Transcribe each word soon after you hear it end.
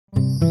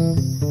We're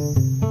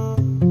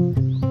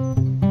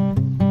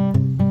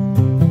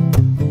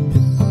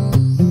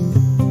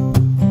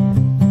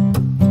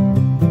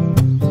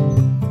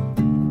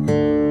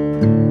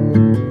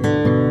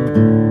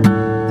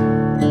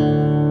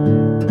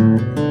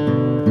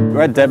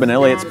at Deb and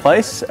Elliot's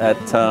place at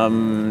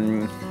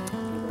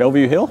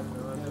Bellevue Hill,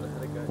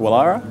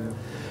 Woollahra,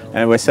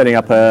 and we're setting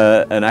up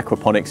an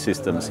aquaponics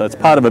system. So it's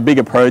part of a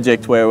bigger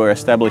project where we're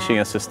establishing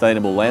a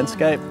sustainable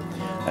landscape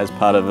as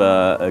part of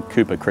a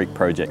Cooper Creek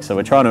project. So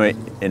we're trying to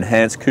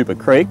enhance Cooper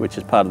Creek, which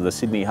is part of the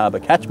Sydney Harbour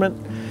catchment,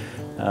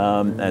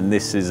 and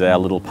this is our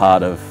little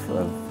part of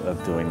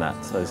doing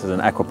that. So this is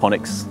an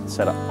aquaponics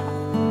setup.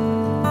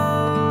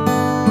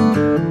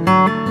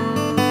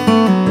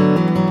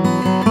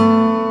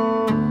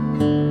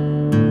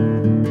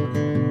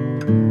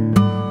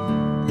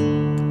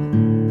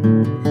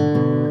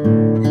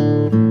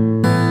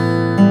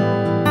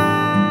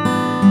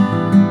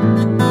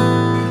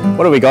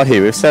 What have we got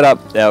here? We've set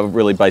up our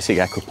really basic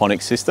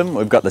aquaponics system.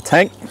 We've got the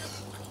tank,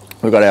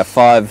 we've got our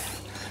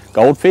 5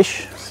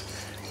 goldfish,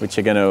 which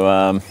are going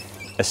to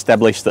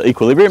establish the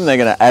equilibrium. They're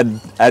going to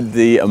add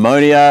the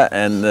ammonia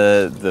and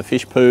the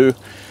fish poo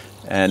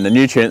and the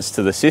nutrients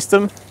to the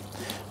system.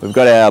 We've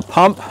got our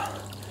pump,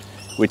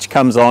 which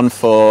comes on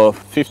for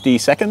 50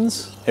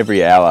 seconds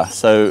every hour.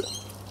 So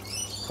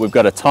we've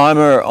got a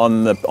timer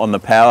on the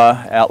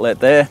power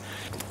outlet there.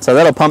 So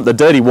that'll pump the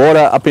dirty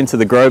water up into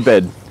the grow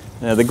bed.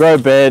 Now the grow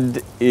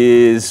bed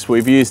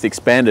we've used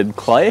expanded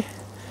clay,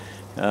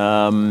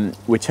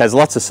 which has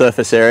lots of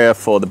surface area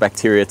for the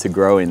bacteria to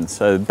grow in.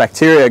 So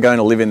bacteria are going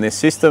to live in this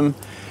system.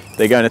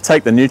 They're going to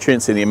take the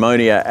nutrients and the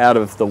ammonia out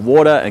of the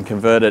water and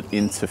convert it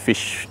into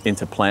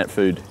plant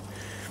food.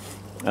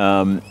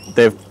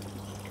 They're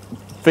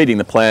feeding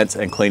the plants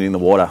and cleaning the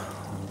water.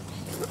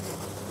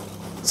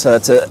 So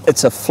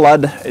it's a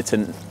flood, it's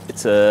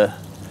a,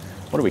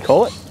 what do we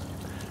call it?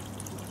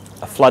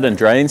 A flood and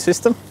drain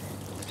system.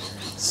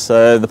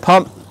 So the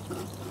pump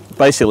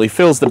basically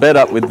fills the bed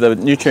up with the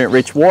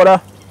nutrient-rich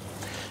water,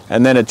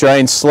 and then it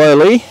drains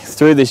slowly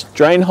through this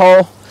drain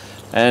hole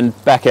and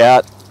back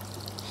out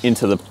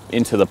into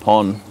the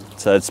pond.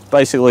 So it's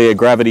basically a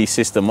gravity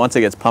system. Once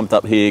it gets pumped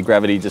up here,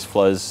 gravity just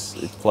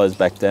flows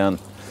back down.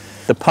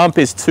 The pump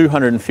is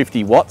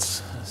 250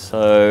 watts.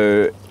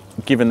 So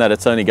given that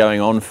it's only going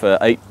on for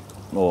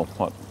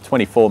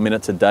 24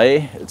 minutes a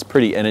day, it's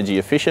pretty energy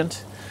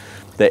efficient.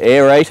 The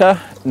aerator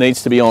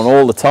needs to be on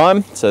all the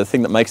time, so the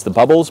thing that makes the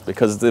bubbles,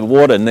 because the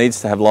water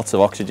needs to have lots of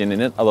oxygen in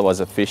it, otherwise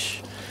the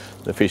fish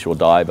will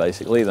die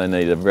basically. They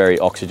need a very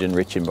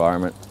oxygen-rich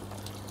environment.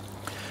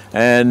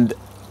 And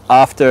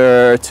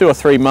after 2 or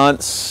 3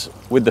 months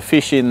with the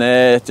fish in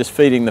there, just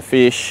feeding the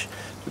fish,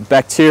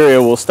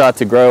 bacteria will start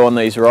to grow on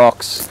these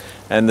rocks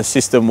and the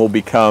system will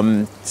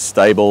become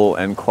stable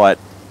and quite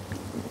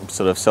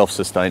sort of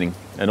self-sustaining.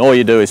 And all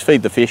you do is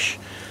feed the fish,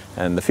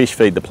 and the fish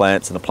feed the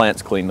plants, and the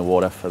plants clean the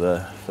water for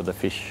the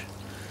fish.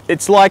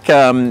 It's like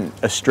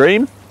a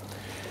stream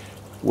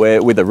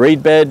where with a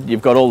reed bed,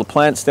 you've got all the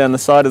plants down the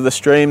side of the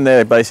stream.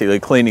 They're basically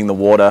cleaning the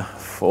water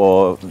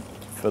for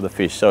the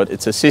fish. So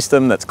it's a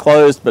system that's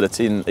closed, but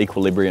it's in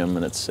equilibrium,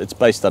 and it's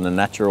based on a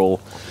natural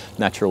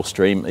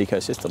stream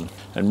ecosystem,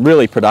 and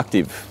really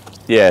productive.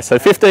 Yeah, so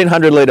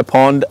 1,500 litre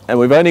pond, and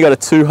we've only got a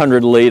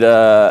 200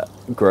 litre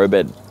grow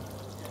bed.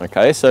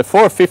 Okay, so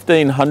for a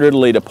 1,500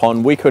 litre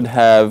pond, we could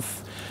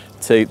have,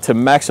 to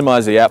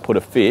maximise the output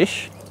of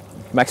fish,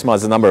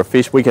 maximise the number of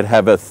fish, we could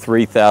have a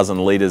 3,000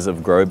 litres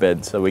of grow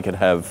bed, so we could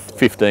have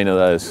 15 of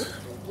those.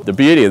 The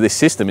beauty of this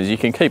system is you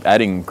can keep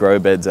adding grow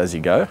beds as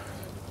you go.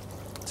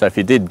 So if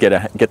you did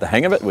get the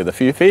hang of it with a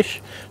few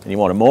fish and you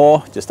wanted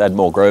more, just add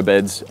more grow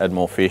beds, add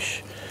more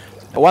fish.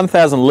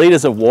 1,000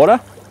 litres of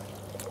water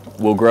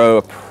will grow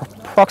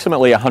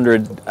approximately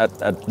 100,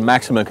 at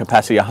maximum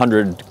capacity,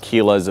 100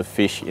 kilos of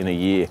fish in a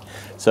year.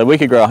 So you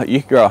could grow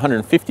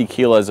 150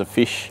 kilos of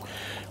fish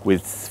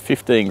with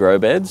 15 grow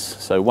beds.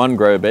 So one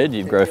grow bed,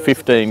 you'd grow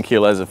 15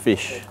 kilos of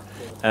fish.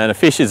 And a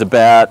fish is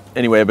about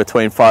anywhere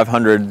between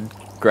 500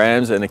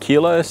 grams and a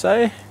kilo,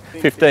 say.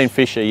 15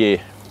 fish a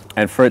year.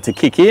 And for it to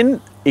kick in,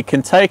 it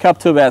can take up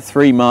to about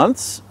 3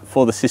 months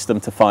for the system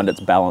to find its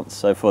balance.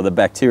 So for the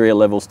bacteria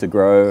levels to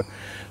grow,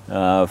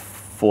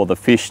 for the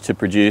fish to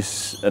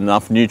produce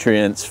enough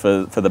nutrients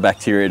for the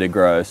bacteria to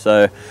grow.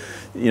 So,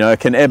 you know, it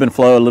can ebb and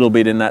flow a little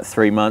bit in that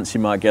 3 months. You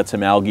might get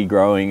some algae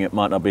growing. It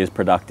might not be as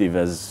productive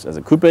as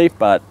it could be,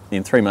 but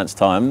in 3 months'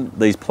 time,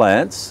 these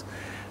plants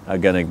are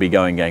going to be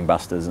going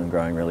gangbusters and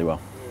growing really well.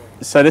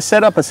 So to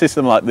set up a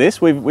system like this,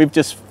 we've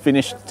just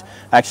finished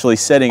actually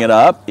setting it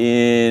up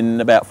in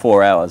about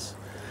 4 hours.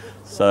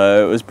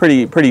 So it was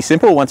pretty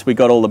simple once we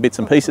got all the bits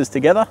and pieces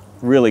together.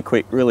 Really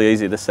quick, really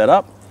easy to set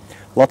up.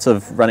 Lots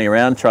of running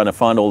around trying to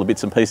find all the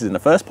bits and pieces in the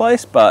first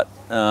place, but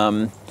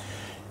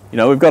you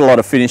know, we've got a lot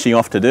of finishing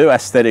off to do.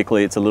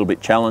 Aesthetically, it's a little bit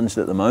challenged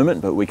at the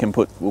moment, but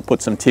we'll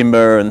put some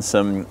timber and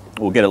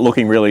we'll get it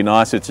looking really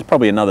nice. It's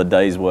probably another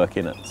day's work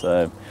in it.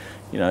 So,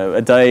 you know,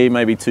 a day,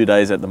 maybe 2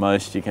 days at the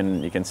most, you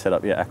can set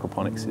up your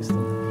aquaponics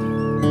system.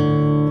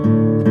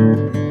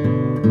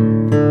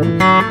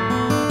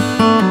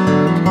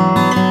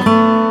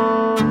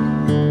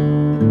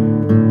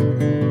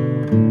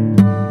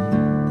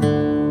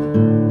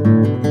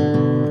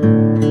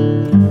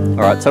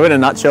 So in a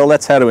nutshell,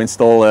 that's how to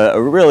install a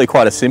really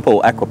quite a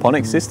simple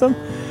aquaponics system.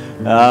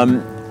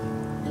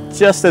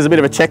 Just as a bit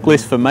of a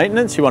checklist for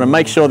maintenance, you want to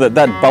make sure that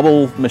that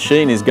bubble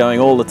machine is going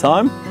all the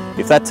time.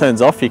 If that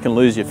turns off, you can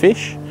lose your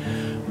fish.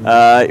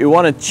 You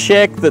want to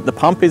check that the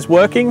pump is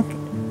working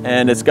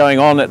and it's going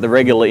on at the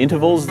regular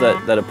intervals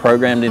that are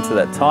programmed into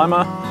that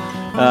timer.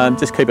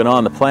 Just keep an eye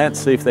on the plants,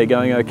 see if they're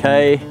going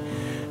okay.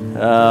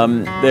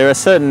 There are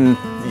certain,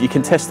 you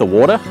can test the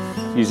water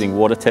using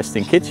water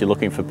testing kits. You're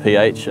looking for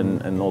pH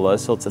and all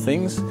those sorts of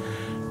things.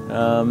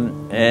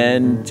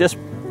 And just,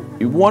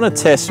 you want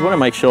to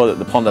make sure that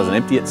the pond doesn't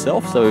empty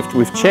itself. So if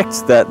we've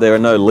checked that there are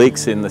no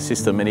leaks in the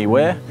system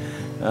anywhere,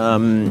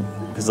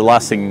 because the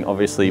last thing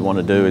obviously you want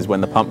to do is when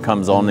the pump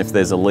comes on, if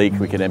there's a leak,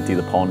 we could empty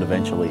the pond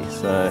eventually.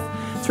 So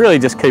it's really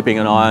just keeping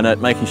an eye on it,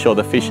 making sure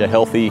the fish are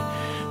healthy,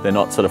 they're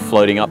not sort of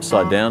floating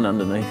upside down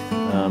underneath,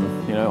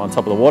 you know, on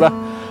top of the water.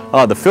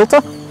 Oh, the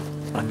filter,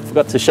 I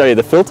forgot to show you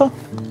the filter.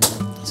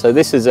 So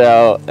this is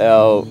our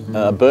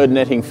bird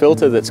netting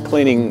filter that's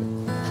cleaning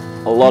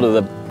a lot of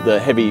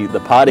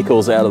the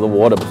particles out of the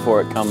water before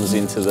it comes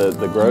into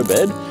the grow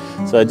bed.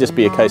 So it'd just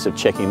be a case of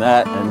checking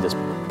that and just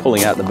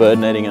pulling out the bird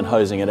netting and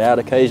hosing it out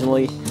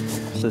occasionally.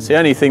 So it's the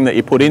only thing that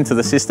you put into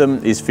the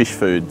system is fish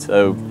food.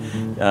 So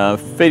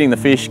feeding the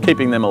fish,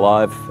 keeping them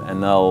alive,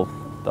 and they'll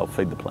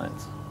feed the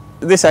plants.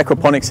 This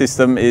aquaponics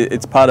system,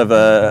 it's part of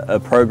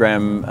a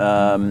program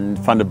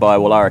funded by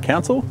Woollahra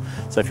Council.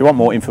 So if you want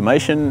more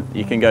information,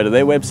 you can go to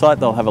their website,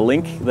 they'll have a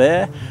link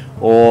there,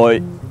 or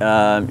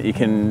you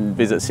can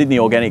visit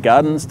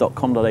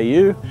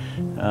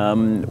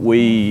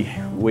sydneyorganicgardens.com.au.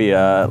 We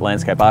are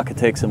landscape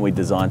architects and we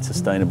design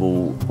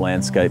sustainable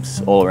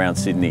landscapes all around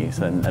Sydney.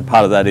 And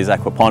part of that is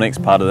aquaponics,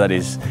 part of that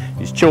is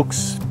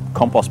chooks,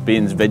 compost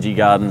bins, veggie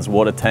gardens,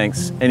 water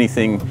tanks,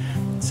 anything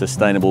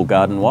sustainable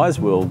garden-wise,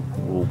 we'll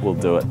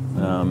do it.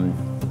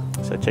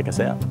 So check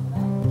us out.